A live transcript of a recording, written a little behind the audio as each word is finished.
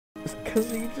It's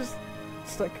because you just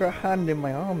stuck your hand in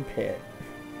my armpit.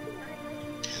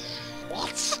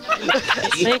 What?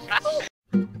 Sick.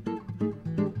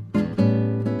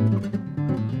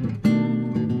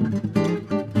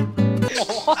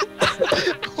 What?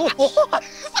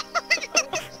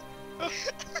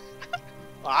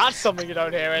 Well, that's something you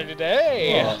don't hear every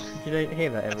day. What? You don't hear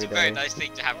that every That's a day. very nice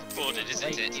thing to have recorded, isn't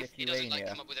it? Great It doesn't like Lithuania.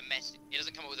 come up with a message. It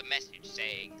doesn't come up with a message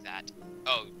saying that,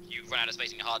 oh, you've run out of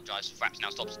space in your hard drive, so Fraps now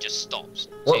stops. It just stops.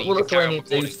 What so will you can carry on Lithuania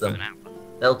do recording to for them? an hour.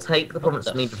 They'll take the province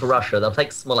the needed for Russia. They'll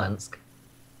take Smolensk.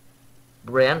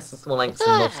 Bryansk and Smolensk What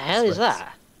and the lots of hell is Swiss.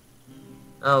 that?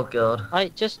 Oh god. I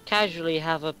just casually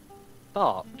have a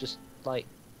bark, just like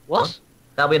what? What?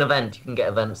 That'll be an event. You can get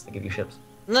events that give you ships.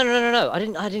 No. I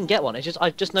didn't get one. It's just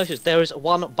I've just noticed there is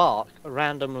one bark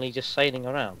randomly just sailing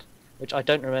around, which I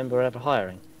don't remember ever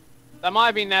hiring. That might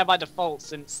have been there by default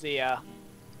since the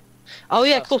Oh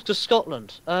yeah, close to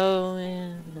Scotland. Oh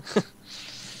yeah.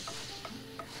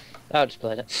 I just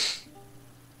played it.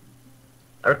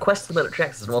 I request the military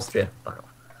access from Austria. Fuck off.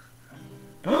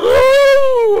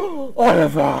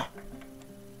 Oliver!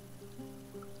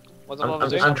 what's what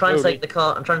was I'm trying to Really?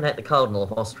 take the cardinal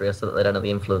of Austria so that they don't have the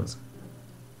influence.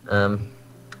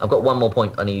 I've got one more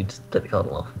point I need to take the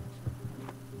cardinal off.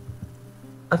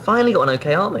 I finally got an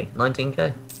OK army,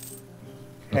 19k.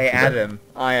 Hey Adam,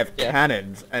 I have Yeah.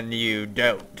 cannons and you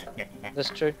don't. That's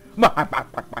true. For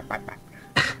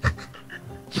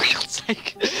God's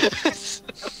sake.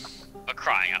 For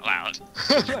crying out loud.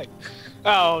 Like,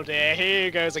 oh dear, here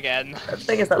he goes again. The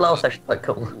thing is, that last session's quite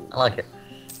cool. I like it.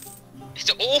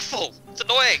 It's awful. It's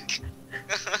annoying.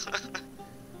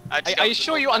 Are you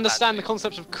sure you understand the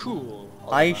concept of cool?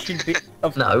 I should be...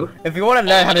 No. If you want to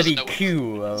learn Oh, how to I be don't know.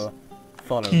 cool,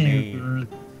 follow me.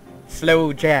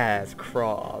 Slow jazz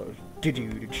crawl.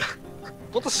 Do-do-do.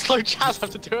 What does slow jazz have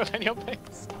to do with any of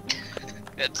this?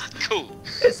 It's cool.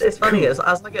 It's funny, as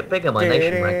I get bigger, my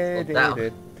nation rank goes down.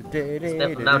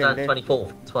 It's now down to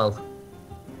 24th, 12th.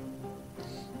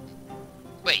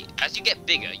 Wait, as you get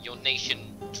bigger, your nation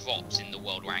drops in the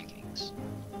world rankings.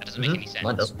 That doesn't make any sense.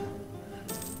 Mine doesn't.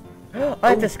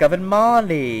 I discovered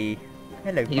Mali.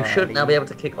 Hello, You should now be able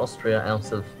to kick Austria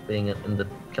out of being in the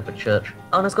Catholic Church.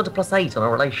 Oh, and it's got to +8 on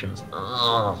our relations.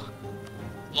 Oh,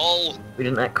 LOL. we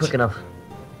didn't act quick enough.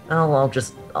 Oh, I'll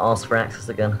just ask for access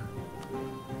again.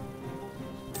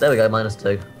 There we go,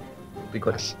 -2. Be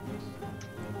quick.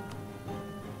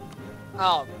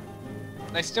 Oh.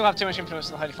 They still have too much influence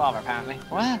on the Holy Father, apparently.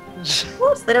 What?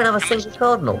 What? They don't have a single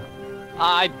cardinal.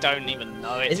 I don't even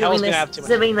know. It Does it, tells mean me they have too does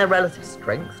it much. mean their relative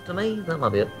strength to me? That might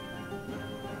be it.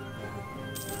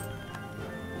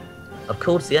 I've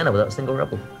called Siena without a single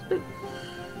rebel.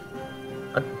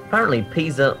 Apparently,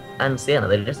 Pisa and Siena,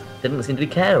 they just didn't seem to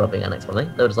care about being annexed by me.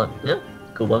 They were just like, yeah,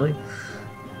 cool by me.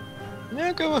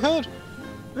 Yeah, go ahead.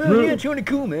 Oh, yeah, it's really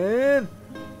cool, man.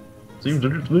 Seems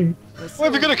interesting to me. Well,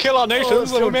 if you're gonna kill our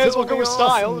nations, then we may as well go with totally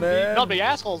style awesome, and man. not be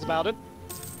assholes about it.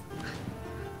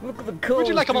 Look at the cool. Would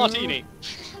you like a martini?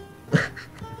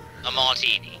 A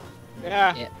martini.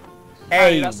 Yeah. Yeah.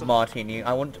 Hey, That's a- martini.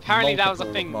 I want Apparently that was a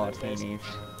multiple thing those days. martinis.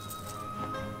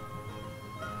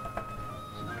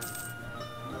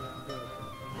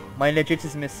 My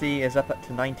legitimacy is up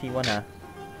to 91 now.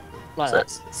 Like So, that.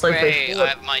 so Hooray, for I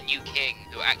have my new king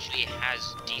who actually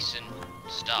has decent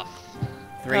stuff.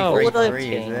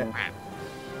 333, is it? Crap.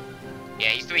 Yeah,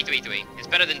 he's 333. It's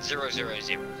better than 000.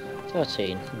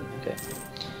 13. Okay.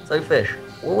 So, Fish,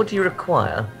 what would you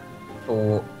require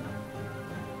for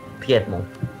Piedmont?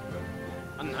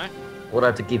 I don't know. What would I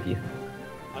have to give you?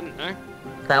 I don't know.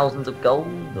 Thousands of gold,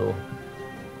 or...?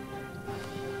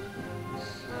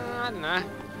 I don't know.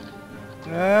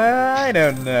 I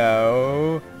don't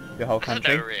know. The whole I don't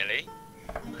country. know,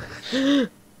 really.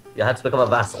 You have to become a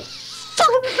vassal.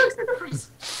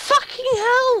 Fucking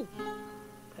hell!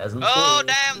 Peasants Oh, war.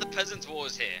 damn, the Peasants' War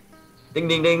is here. Ding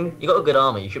ding ding. You got a good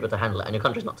army, you should be able to handle it, and your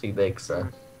country's not too big, so...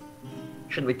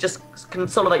 Shouldn't we just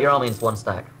consolidate your army into one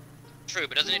stack? True,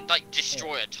 but doesn't it, like,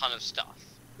 destroy a ton of stuff?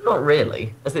 Not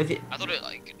really. As if you... I thought it,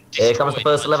 like, Here comes the destroyed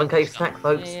first tons of 11k stuff. stack,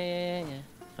 folks. Yeah.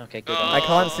 Okay, good. Oh. I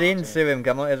can't see into him.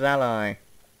 Come on, his ally.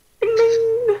 Ding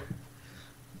ding!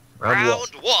 Round one.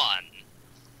 Round 1.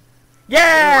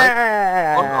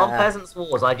 Yeah! On Peasants'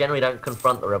 Wars, I generally don't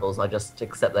confront the rebels, I just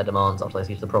accept their demands after they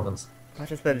siege the province. That's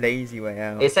just the lazy way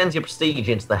out. It sends your prestige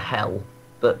into the hell,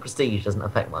 but prestige doesn't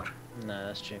affect much. No,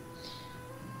 that's true.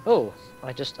 Oh,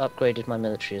 I just upgraded my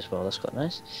military as well. That's quite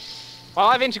nice. Well,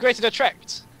 I've integrated a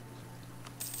Trecht.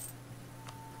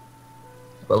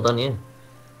 Well done, you.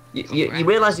 You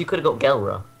realise you could have got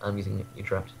Gelra using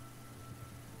Utrecht.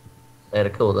 They had a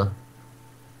Corda.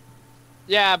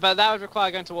 Yeah, but that would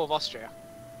require going to war with Austria.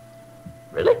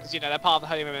 Really? Because, you know, they're part of the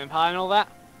Holy Roman Empire and all that.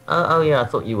 Oh yeah, I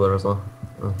thought you were as well.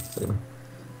 Oh, silly me.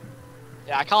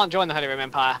 Yeah, I can't join the Holy Roman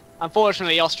Empire.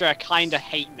 Unfortunately, Austria kinda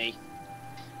hate me.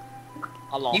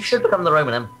 A lot. You should become the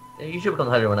Roman Empire. You should become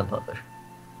the Holy Roman Empire fish.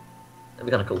 That'd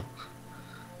be kind of cool.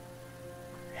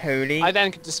 Holy. I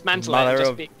then could dismantle it Mother and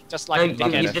just of- be just No, like a you,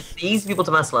 dickhead. the easy people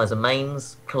to massacre are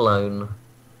Mainz, Cologne,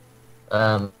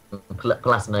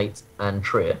 Palatinate, and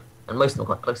Trier. And most of them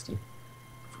are quite close to you.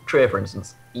 Trier, for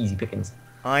instance, easy pickings.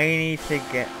 I need to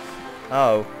get...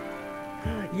 Oh.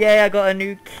 Yay, I got a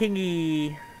new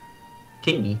kingy.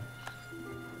 Kingy.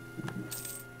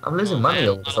 I'm losing Oh, money man,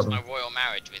 all of a I lost sudden. my royal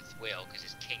marriage with Will because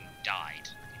his king died.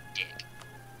 Like a dick.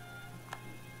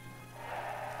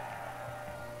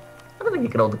 I don't think you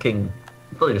can hold the king.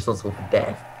 You're probably responsible for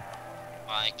death.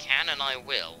 I can and I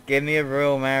will. Give me a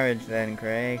royal marriage then,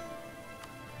 Craig.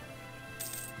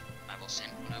 I will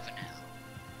send one over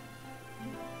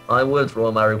now. I would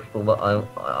royal marry people, but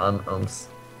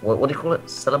what do you call it?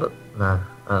 Celibate? Nah.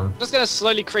 I'm just gonna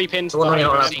slowly creep into The the one Holy you're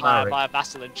Roman not Empire allowed via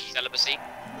vassalage. Celibacy?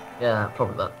 Yeah,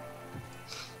 probably that.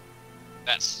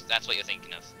 That's what you're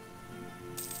thinking of.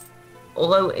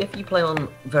 Although, if you play on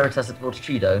Veritas et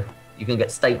Fortitudo, you can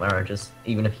get state marriages,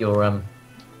 even if you're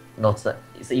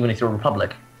even if you're a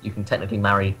republic, you can technically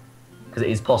marry, because it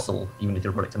is possible, even if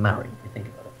you're a republic, to marry. If you think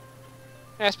about it.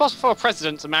 Yeah, it's possible for a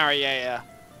president to marry a.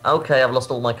 Okay, I've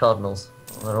lost all my cardinals.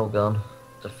 They're all gone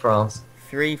to France.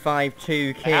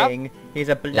 352 Have? king. He's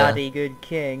a bloody good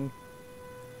king.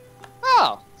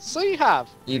 Oh, so you have.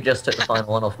 You just took the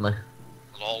final one off me.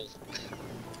 Lol.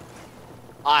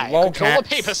 I Lol control the cats.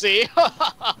 papacy.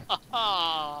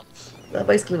 That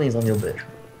basically means I'm your bitch.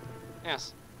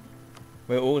 Yes.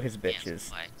 We're all his Yes,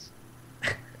 bitches. right.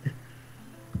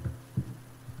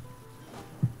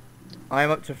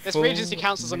 I'm up to This full... Regency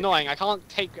Council's annoying. I can't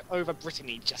take over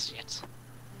Brittany just yet.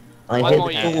 I One hear more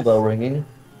the year. doorbell ringing.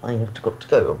 I have got to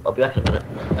go. I'll be back in a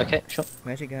minute. Okay, sure.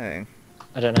 Where's he going?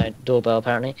 I don't know. Doorbell,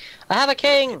 apparently. I have a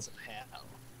king! Kids of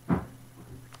hell.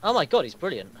 Oh my god, he's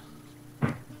brilliant.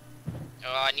 Oh,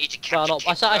 I need to Well,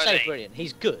 capture not, I say early. brilliant.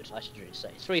 He's good, I should really say.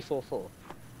 3-4-4.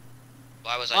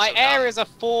 Why was I My so air dumb? is a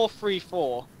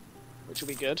 4-3-4, which will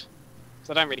be good.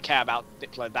 Because I don't really care about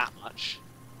Diplo that much.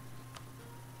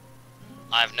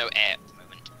 I have no air at the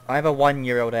moment. I have a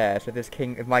 1-year-old heir, so this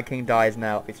king, if my king dies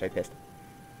now, I'll be so pissed.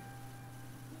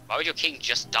 Why would your king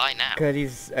just die now? Because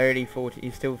he's early 40,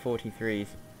 he's still 43s.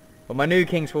 Well, my new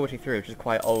king's 43, which is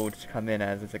quite old to come in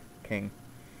as a king.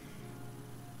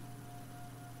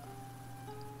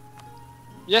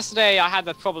 Yesterday I had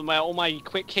that problem where all my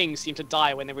quick kings seemed to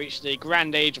die when they reached the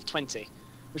grand age of 20.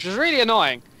 Which was really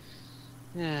annoying.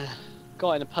 Yeah,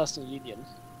 got in a personal union.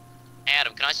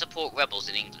 Adam, can I support rebels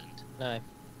in England? No.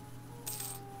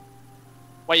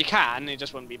 Well, you can, you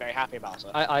just wouldn't be very happy about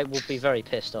it. I will be very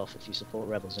pissed off if you support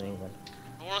rebels in England.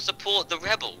 I want to support the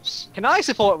rebels. Can I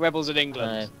support rebels in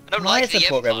England? No. I don't I like the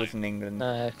support empire. rebels in England.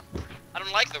 No. I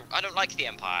don't like the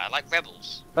empire. I like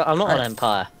rebels. But I'm not an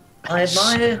empire. I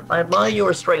admire your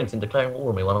restraint in declaring war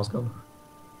on me when I was gone.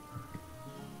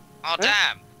 Oh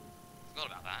damn! Forgot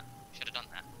about that. Should have done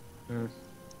that. Hmm.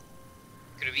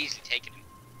 Could have easily taken him.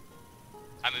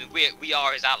 I mean, we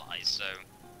are his allies, so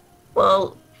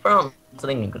Well, France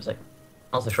and England could say. I'm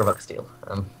not so sure about Castile.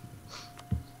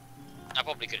 I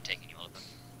probably could have taken you all of them.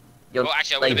 Your Well,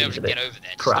 actually, I wouldn't be able navy's to a bit get over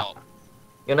there to crap. stop.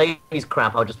 Your navy's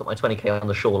crap. I'll just put my 20k on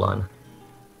the shoreline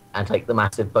and take the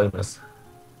massive bonus.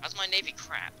 How's my navy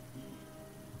crap?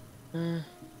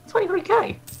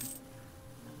 23k.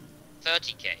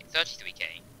 30k, 33k.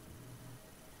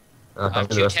 I I have can't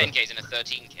do two the rest of it. 10ks and a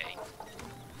 13k.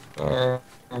 Well,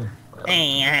 Trying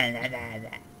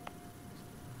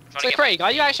So to get Craig,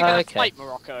 are you actually going to Okay. fight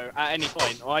Morocco at any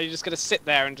point? Or are you just going to sit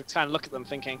there and just kind of look at them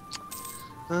thinking,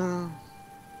 I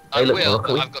Hey, look, will, but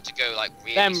Morocco. I've got to go like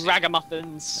really them soon.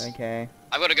 ragamuffins? Okay.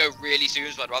 I've got to go really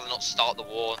soon, so I'd rather not start the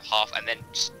war half and then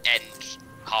just end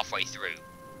halfway through.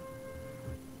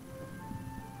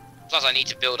 Plus, I need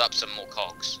to build up some more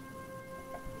cogs.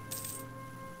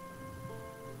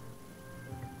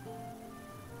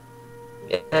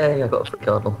 yeah, I got a free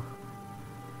cardinal.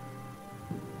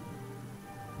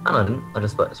 And I didn't.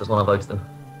 It's just one I voted in.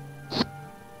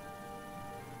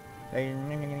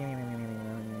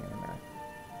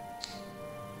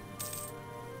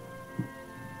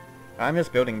 I'm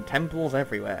just building temples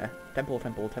everywhere. Temple,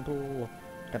 temple, temple,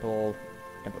 temple,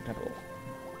 temple, temple.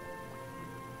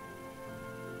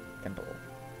 Temple.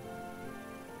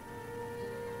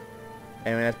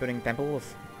 Anyone else building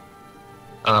temples?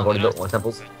 I've already built my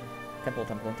temples. Temple,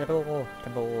 temple, temple,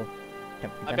 temple,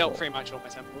 temple. I built pretty much all my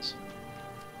temples.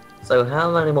 So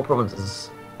how many more provinces?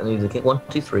 I need to get 1,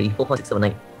 2, 3, 4, 5, 6, 7,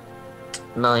 8.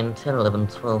 9, 10, 11,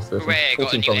 12, 13, Hooray, got a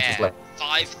 14 new provinces heir. left.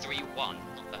 531,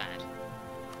 not bad.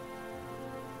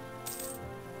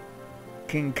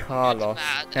 King Carlos.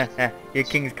 bad. Your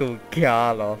king's called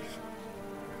Carlos.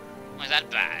 Why is that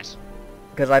bad?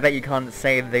 Because I bet you can't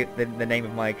say the name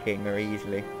of my king very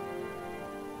easily.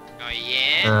 Oh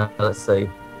yeah? Let's see.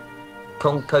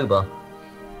 Concoba.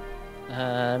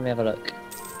 Let me have a look.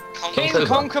 King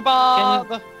Concobar.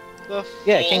 Concobar, the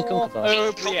Yeah, King fourth Concobar.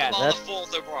 O'Brien. Concobar the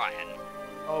fourth O'Brien.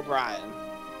 O'Brien.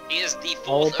 He is the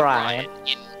fourth O'Brien. O'Brien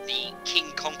in the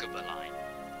King Conqueror line.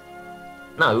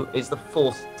 No, it's the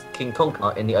 4th King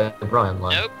Conqueror in the O'Brien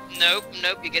line. Nope, nope,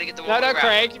 nope, you're gonna get the wrong No, way no, round.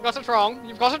 Craig, you've got it wrong.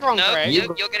 You've got it wrong, No, Craig.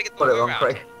 you- you're gonna get the Got it wrong way wrong,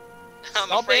 round. Craig. I'm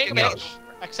Stop afraid being you're a gonna bitch.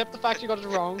 Accept the fact you got it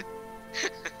wrong.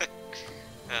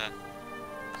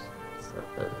 So,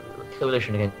 the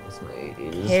coalition against me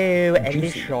is...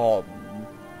 juicy. Coalition.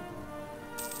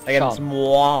 Against Sean.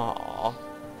 moi.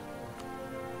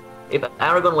 If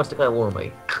Aragon was to declare war on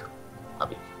me, I'll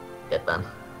be dead man.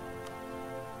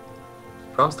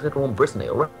 France declared war on Brittany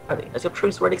already. Has your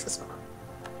truce already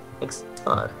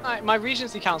expired? My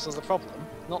Regency Council is the problem,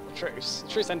 not the truce. The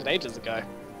truce ended ages ago.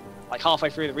 Like halfway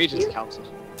through the Regency Council.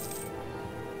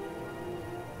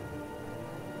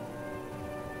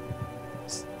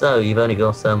 So you've only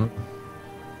got I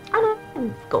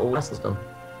don't got all vessels done.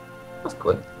 That's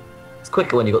quick. It's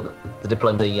quicker when you got the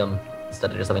diplomacy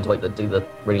instead of just having to wait to do the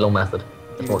really long method.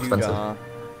 It's more expensive.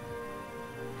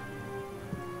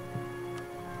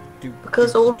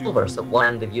 Because all of us are one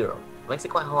end of Europe, it makes it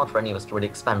quite hard for any of us to really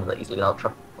expand that easily without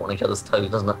trapping on each other's toes,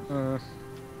 doesn't it?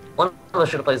 One of us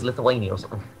should have played as Lithuania or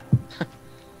something.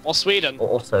 Or Sweden.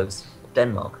 Or Otto's.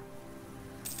 Denmark.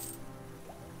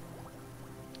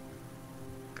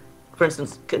 For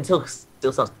instance, until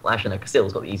Castile starts... Well, actually, no,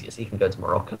 Castile's got the easiest. He can go to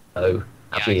Morocco,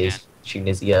 Algiers,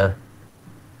 Tunisia.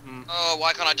 Oh,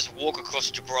 why can't I just walk across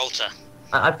Gibraltar?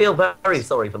 I feel very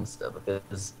sorry for Munster,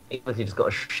 because even if he just got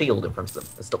a shield in front of them,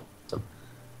 it stopped them.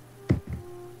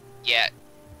 Yeah,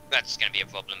 that's gonna be a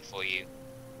problem for you.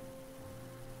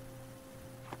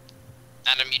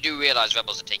 Adam, you do realise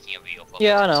rebels are taking over your province?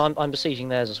 Yeah, I know. I'm besieging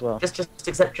theirs as well. Just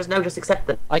accept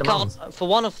the I demands. can't. For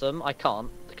one of them, I can't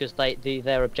because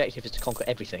their objective is to conquer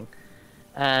everything,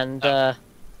 and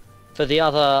for the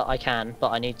other, I can.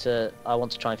 But I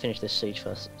want to try and finish this siege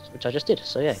first, which I just did.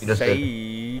 So yeah. You just did.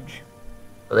 Siege.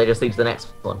 But they just lead to the next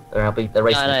one. They're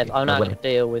racing. No, to I'm not going winning. to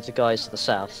deal with the guys to the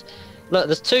south. Look,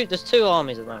 there's two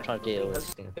armies that I'm trying to deal with. Those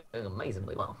things are going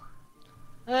amazingly well.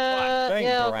 Don't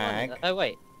yeah. brag. Oh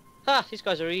wait. Ah, these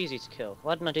guys are easy to kill.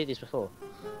 Why didn't I do these before?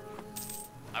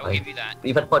 I will give you that.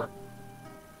 You've had quite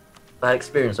bad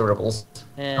experience with rebels.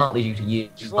 Yeah. Partly due to you.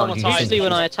 partly due to Usually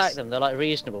when I syncretism. attack them, they're like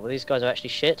reasonable, but these guys are actually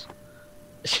shit.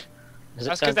 As it That's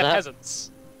because turns they're out.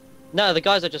 peasants. No, the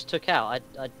guys I just took out,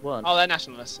 I weren't. Oh, they're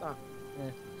nationalists. Oh.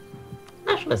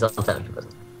 Nationalists aren't technically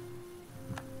present.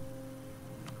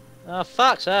 Oh,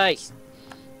 fuck's sake!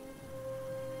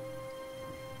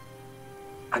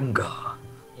 Anger.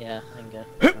 Yeah, anger.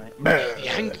 Right. The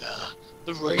anger,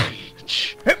 the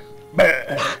rage.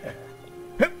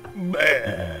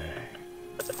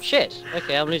 Shit!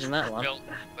 Okay, I'm losing that one. Will,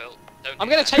 don't I'm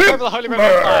do gonna that. take over the Holy Roman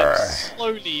Empire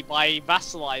slowly by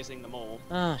vassalizing them all.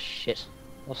 Ah, shit.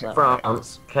 What's that? one?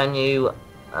 France, can you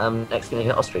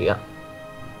excommunicate Austria?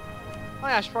 Oh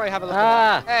yeah, I should probably have a look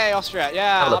Ah. at that. Hey, Austria,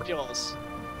 yeah, Have a look. up yours.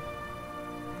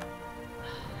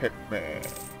 Hit me.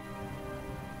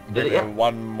 You did it yet?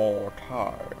 One more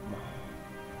time.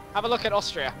 Have a look at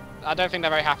Austria. I don't think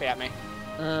they're very happy at me.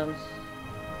 Um,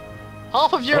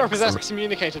 Half of Europe is Excellent.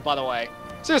 excommunicated, by the way.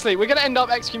 Seriously, we're gonna end up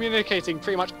excommunicating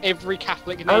pretty much every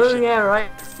Catholic nation. Oh yeah, right.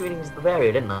 Excommunicated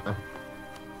Bavaria, didn't I?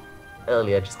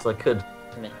 Earlier, just because I could.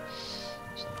 for me.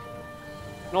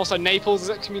 And also Naples is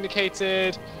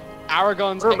excommunicated.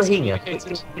 Aragon's What about Bohemia?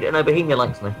 excommunicated. You don't know Bohemia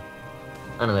likes me.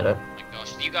 I know they don't. Oh my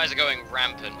gosh, you guys are going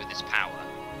rampant with this power.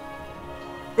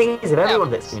 Thing is, if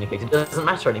everyone's excommunicated, it doesn't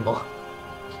matter anymore.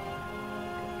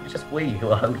 It's just we who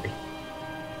are hungry.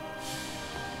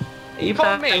 Are you The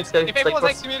problem planning is, to go if everyone's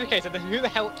across- excommunicated, then who the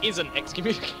hell isn't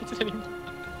excommunicated anymore?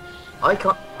 I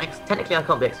can't. Technically, I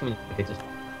can't be excommunicated.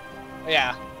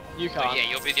 Yeah, you So can't. yeah,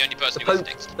 you'll be the only The person who Pope, isn't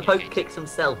the Pope excommunicated. kicks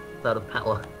himself out of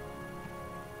power.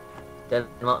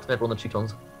 Denmark's never on the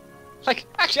Teutons. Like,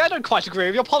 actually, I don't quite agree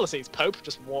with your policies. Pope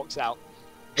just walks out.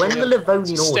 When the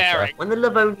Livonian Order, Staring. when the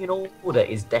Livonian Order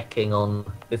is decking on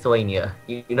Lithuania,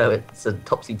 you know it's a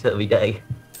topsy-turvy day.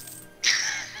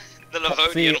 The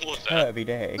Livonian See, Order. every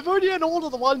day. Livonian Order are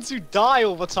the ones who die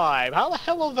all the time. How the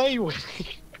hell are they winning?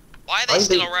 Why are they I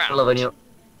still think around? the Livonian,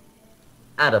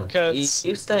 Adam, Because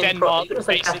you staying Denmark you gonna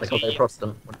stay Catholic or basically go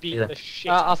Protestant? What do beat you the think?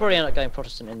 shit. I'll probably end up going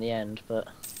Protestant in the end, but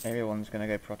Everyone's gonna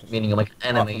go Protestant. Meaning you'll make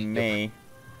an Apart enemy. from me.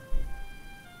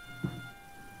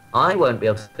 I won't be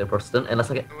able to go Protestant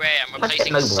unless I get. Hooray, I'm I'd like to get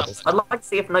replacing noble rebels. Suffolk. I'd like to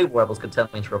see if noble rebels could turn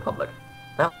me into a republic.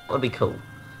 That would be cool.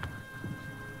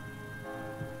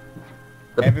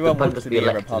 Everyone Pope wants just to be a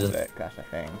elected as republic, that's a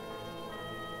thing.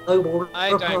 Noble I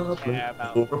don't republic. care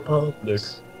about Noble republic.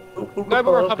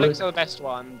 Noble Republics are the best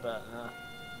one, but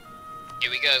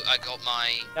Here we go, I got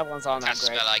my the other ones aren't that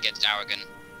great. Caspella against Aragon.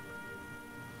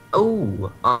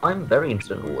 Oh, I'm very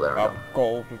interested in war there.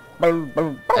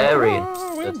 Very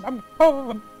interested.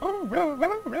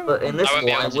 But in this I won't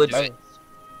be war, I able to would. do it.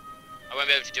 I won't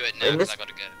be able to do it now In because this- I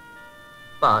gotta go.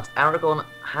 But Aragon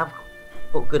have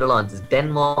got good alliances.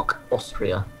 Denmark,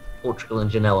 Austria, Portugal, and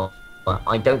Genoa. But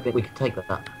I don't think we could take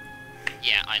that.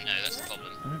 Yeah, I know, that's the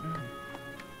problem.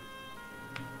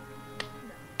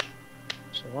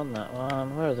 so won that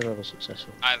one. Where are the rebels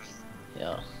successful? I've...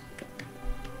 Yeah.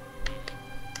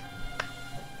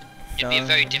 It'd be a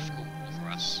very difficult for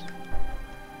us.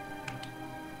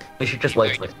 We should just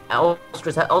wait for it.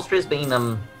 Austria's been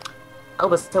oh,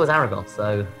 but so is Aragon,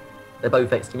 so they're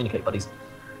both excommunicate buddies.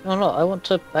 No, no, I want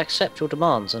to accept your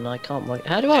demands, and I can't wait.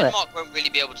 How do I? Denmark won't really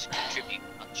be able to contribute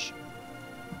much.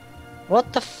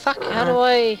 What the fuck? How do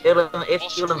I?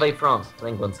 If you'll invade France and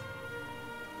England,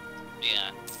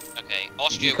 Yeah. Okay.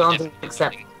 Austria You will can't definitely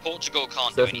accept do nothing. Portugal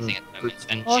can't do certain anything at the moment, groups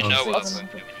and from Genoa France.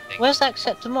 won't do anything. Where's the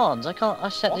accept demands? I can't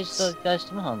accept What? these guys'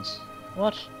 demands.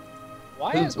 What?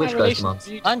 Why Who- is my which guy's relation demands?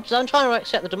 to you- I'm trying to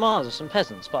accept the demands of some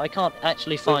peasants, but I can't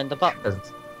actually find the button.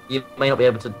 peasants. You may not be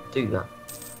able to do that.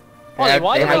 Ollie,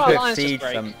 why they did our have to alliance just exceed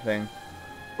break? something.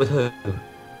 With who?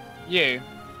 You.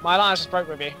 My alliance just broke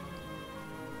with you.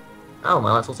 Oh,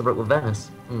 well, that's also broke with Venice.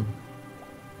 Venice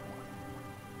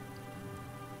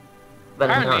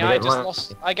Apparently, I don't just like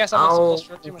lost. it. I guess I must have Oh, lost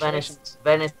too much Venice, relations.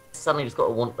 Venice suddenly just got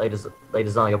to want they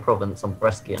desire your province on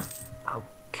Brescia. Oh,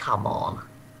 come on.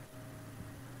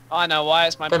 I know why.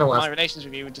 It's my Don't know what my else- relations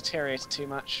with you deteriorated too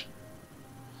much.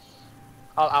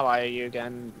 I'll ally you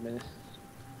again. in a minute.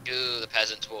 Ooh, the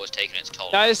peasants' war has taken its toll.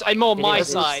 No, it's I'm more It my is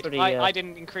side. pretty, I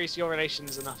didn't increase your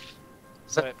relations enough.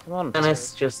 So it, Come on.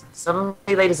 Venice just suddenly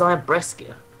they desire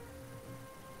Brescia.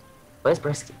 Where's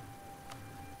Brescia?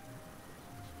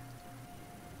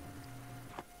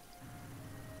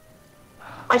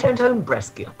 I don't own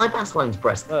Brescia. My vassal owns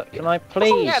Brescia. Look, can I oh,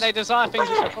 please? yeah, they desire things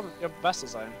which are from your vassal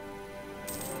zone.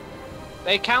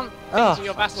 They count things Oh, in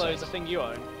your fuck's vassal zone sake. as a thing you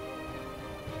own.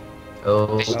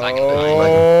 Oh, This is like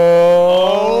Oh.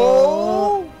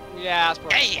 Yeah, that's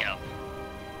probably. Damn!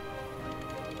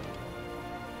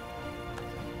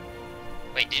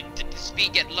 Wait, did the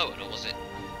speed get lowered, or was it?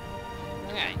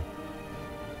 Okay.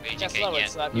 Rage Just again, lowered yeah.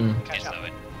 so that people can catch It's up.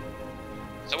 lowered.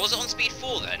 So was it on speed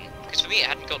 4 then? Because for me it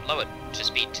hadn't got lowered to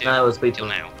speed 2 no, it was speed till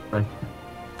now. Right.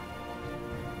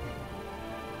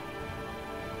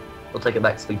 We'll take it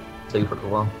back to speed 2 for a little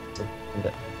while. So we can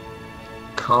get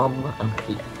calm and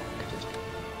collected.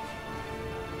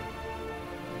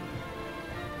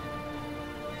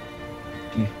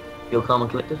 Do you feel calm and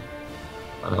collected?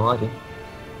 I know I do.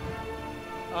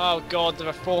 Oh god, the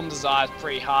reform desire is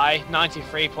pretty high.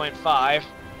 93.5.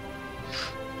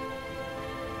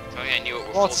 Oh yeah, I knew what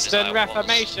reform Protestant desire was.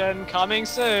 Reformation coming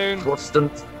soon.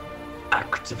 Protestant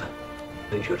active.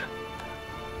 They should.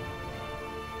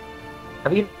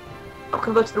 Have you not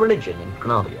converted to religion in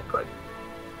Granada yet, Craig?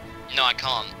 No, I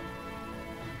can't.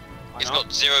 Why It's not? got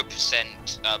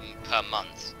 0% per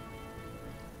month.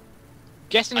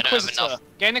 Get an I don't have Inquisitor. enough.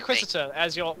 Get an Inquisitor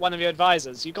as one of your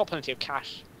advisors. You've got plenty of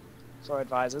cash for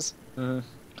advisors.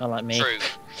 Unlike me. True.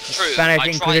 True. Spanish I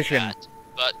Inquisition. tried that,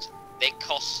 but they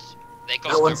cost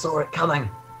No one saw it coming.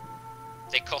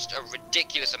 they cost a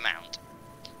ridiculous amount.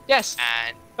 Yes,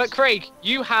 And but Craig,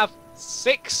 you have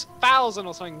 6,000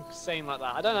 or something insane like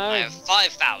that. I don't know. I have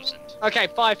 5,000. Okay,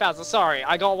 5,000. Sorry,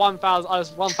 I got 1,000. I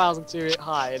was 1,000 too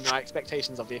high in my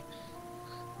expectations of you.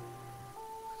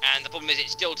 And the problem is it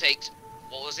still takes,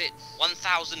 what was it?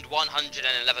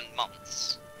 1,111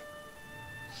 months.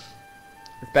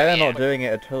 It's better Yeah. not doing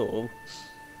it at all.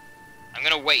 I'm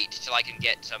gonna wait till I can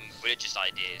get some religious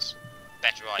ideas.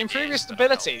 Better ideas. Improve your that'll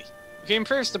help. stability. If you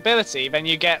improve stability, then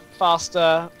you get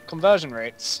faster conversion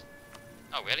rates.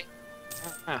 Oh, really?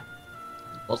 Ah,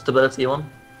 What stability you on?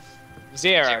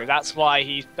 0. Zero. That's why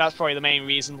he. That's probably the main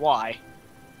reason why.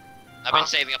 I've been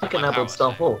saving up I all can my now power. build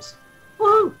Star so- Force.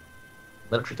 Woo!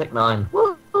 Military Tech 9.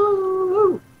 Woo!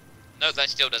 No, that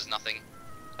still does nothing.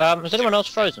 Is anyone else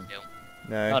frozen? Still.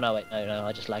 No. Oh no, wait, no,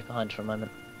 I just lagged behind for a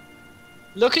moment.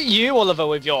 Look at you, Oliver,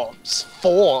 with your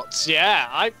forts. Yeah,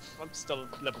 I'm still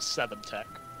level 7 tech.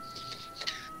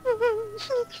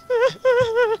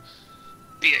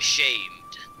 Be ashamed.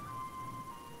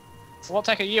 What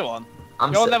tech are you on?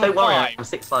 I'm You're on level don't worry, 5. I'm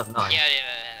 659. Yeah.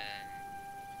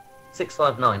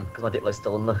 659 because my Diplo's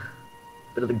still on the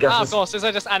bit of the Ah, gutters. of course, since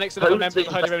I just annexed another member of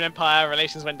the Holy Totally. Roman Empire,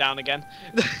 relations went down again.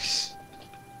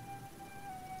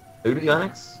 Who did you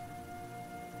annex?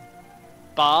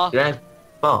 Bar. You annex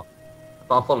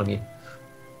Bartholomew.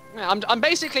 Yeah, I'm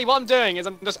basically, what I'm doing is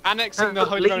I'm just annexing the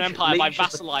Holy Roman Empire by Liege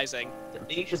is the- vassalizing.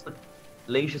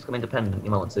 Liege just come independent. You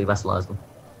might want to vassalize them.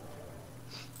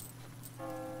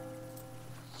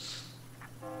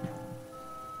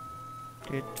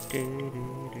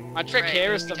 My trick Right,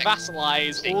 here is to okay.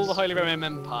 vassalize all the Holy Roman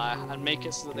Empire and make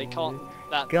it so that they can't.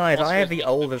 Guys, I have Austria's- the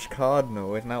oldest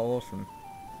cardinal. Isn't that awesome?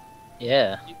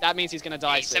 Yeah. That means he's gonna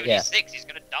die He's soon. 76. He's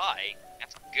gonna die.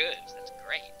 That's good. That's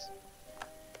great.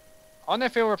 I wonder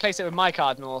if he'll replace it with my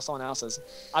cardinal or someone else's.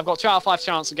 I've got 2 out of 5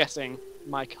 chance of getting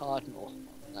my cardinal.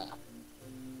 There.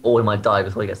 Or he might die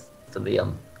before he gets to the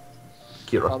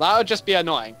cura. Well, that would just be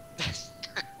annoying.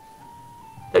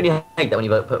 Don't you hate that when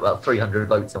you put about 300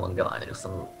 votes in one guy and it just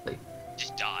suddenly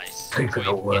Just dies. taken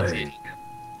before he gets away? in.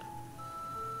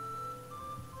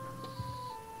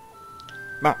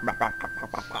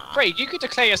 Fred, you could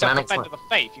declare yourself Annex defender one. of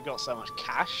the faith. You've got so much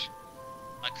cash.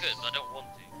 I could, but I don't want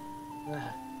to.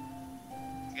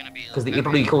 It's gonna be. Because you're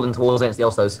probably called into wars against the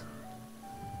Ossos.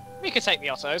 We could take the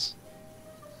Ottos.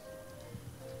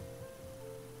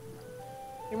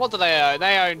 I mean, what do they own?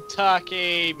 They own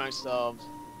Turkey, most of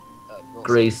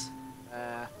Greece,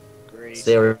 Greece.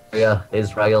 Syria,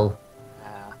 Israel.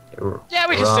 Yeah,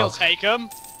 we can still Iraq. take them.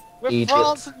 We're Egypt.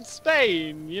 France and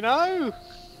Spain, you know.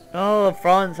 Oh,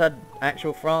 France had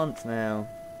actual France now.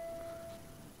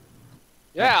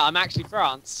 Yeah, I'm actually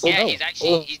France. Yeah, Oh, he's actually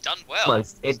oh. he's done well.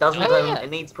 Almost. It doesn't. Oh, yeah. It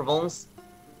needs Provence.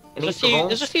 It There's a needs few, Provence.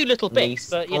 there's a few little bits,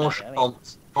 but you know, I mean,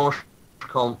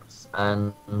 Franche-Comte,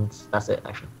 and that's it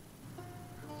actually.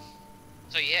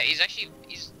 So yeah, he's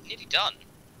nearly done.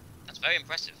 That's very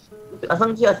impressive. I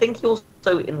think he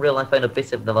also in real life owned a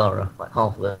bit of Navarra, like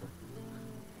half of it.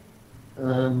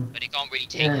 But he can't really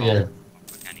take Yeah.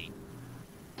 off, can he?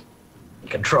 You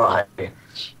can try.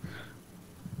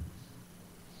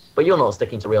 But you're not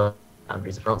sticking to real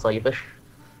boundaries of France, are you, Bish?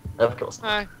 Of course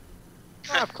not.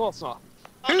 No, of course not.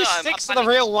 Oh, Who no, sticks to I'm the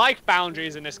real life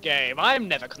boundaries in this game? I'm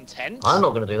never content. I'm not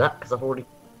going to do that because I've already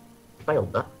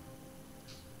failed that.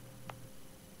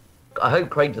 I hope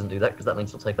Craig doesn't do that because that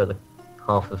means he'll take over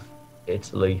half of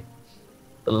Italy,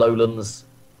 the lowlands,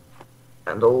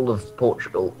 and all of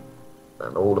Portugal,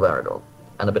 and all of Aragon,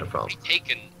 and a bit of France.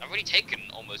 I've already taken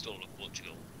almost all of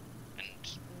Portugal,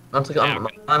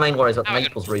 and My main worry is about the Aragon.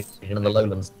 Naples region and the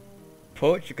lowlands.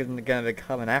 Portugal's going to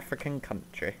become an African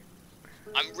country.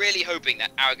 I'm really hoping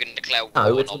that Aragon declare war.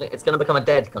 No, on- it's going to become a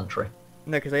dead country.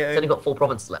 No, because they It's only own... got 4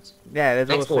 provinces left. Yeah, there's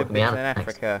next also war can be bits in annexed.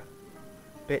 Africa.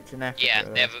 Bits in Africa. Yeah,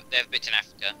 though. they have bits in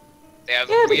Africa. They have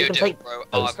Yeah, but you Rio can del take Pro,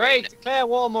 those. Great, Argon. declare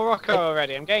war on Morocco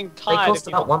already. I'm getting They tired cost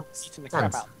of about people 1 eating the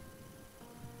crap cent.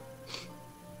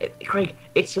 out. Craig,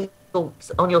 it's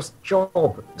on your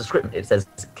job description. It says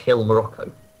kill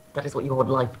Morocco. That is what your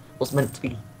life was meant to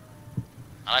be.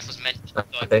 My life was meant to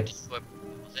Okay. destroy.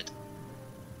 Was it?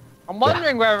 I'm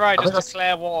wondering whether I I just think that's-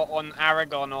 declare war on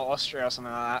Aragon or Austria or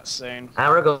something like that soon.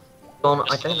 Aragon, I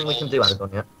don't think we can do Aragon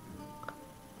yet.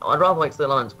 I'd rather wait till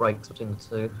the alliance breaks between the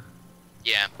two.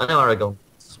 Yeah. I know Aragon's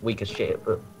weak as shit,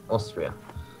 but Austria.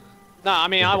 No, I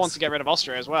mean, If I it's- want to get rid of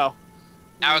Austria as well.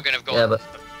 Aragon have got. Yeah, but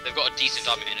They've got a decent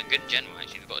army and a good general.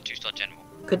 Actually, they've got a 2-star general.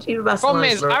 could you Problem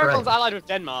vassalize is, Lorraine? Aragon's allied with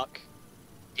Denmark.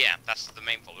 Yeah, that's the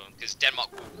main problem because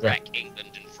Denmark will Yeah. wreck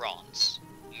England and France.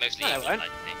 Mostly No, they England,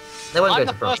 won't. I think. They won't I'm go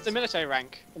the to France. first in military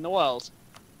rank in the world.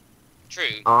 True.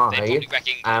 They I probably wreck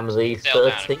England. am the They'll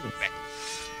down 13th. and wreck-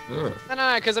 Yeah.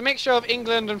 No, because a mixture of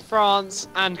England and France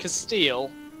and Castile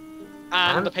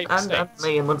and the Papal and States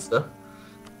me and Munster.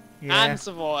 Yeah. and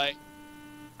Savoy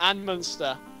and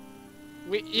Munster.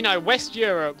 West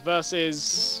Europe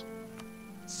versus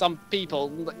some people.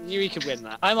 We could win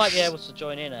that. I might be able to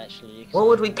join in actually. What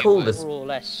would we call this? More or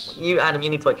less. You, Adam, you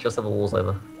need to wait till your civil war's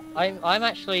over. I'm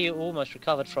actually almost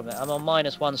recovered from it. I'm on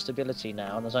 -1 stability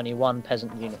now, and there's only 1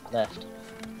 peasant unit left.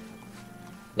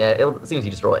 Yeah, as soon as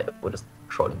you destroy it, we'll just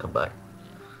try and come back.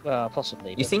 Well,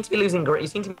 possibly. You but- seem to be losing. You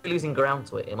seem to be losing ground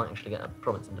to it. It might actually get a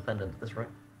province independent at this rate.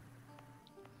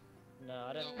 No,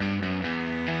 I don't.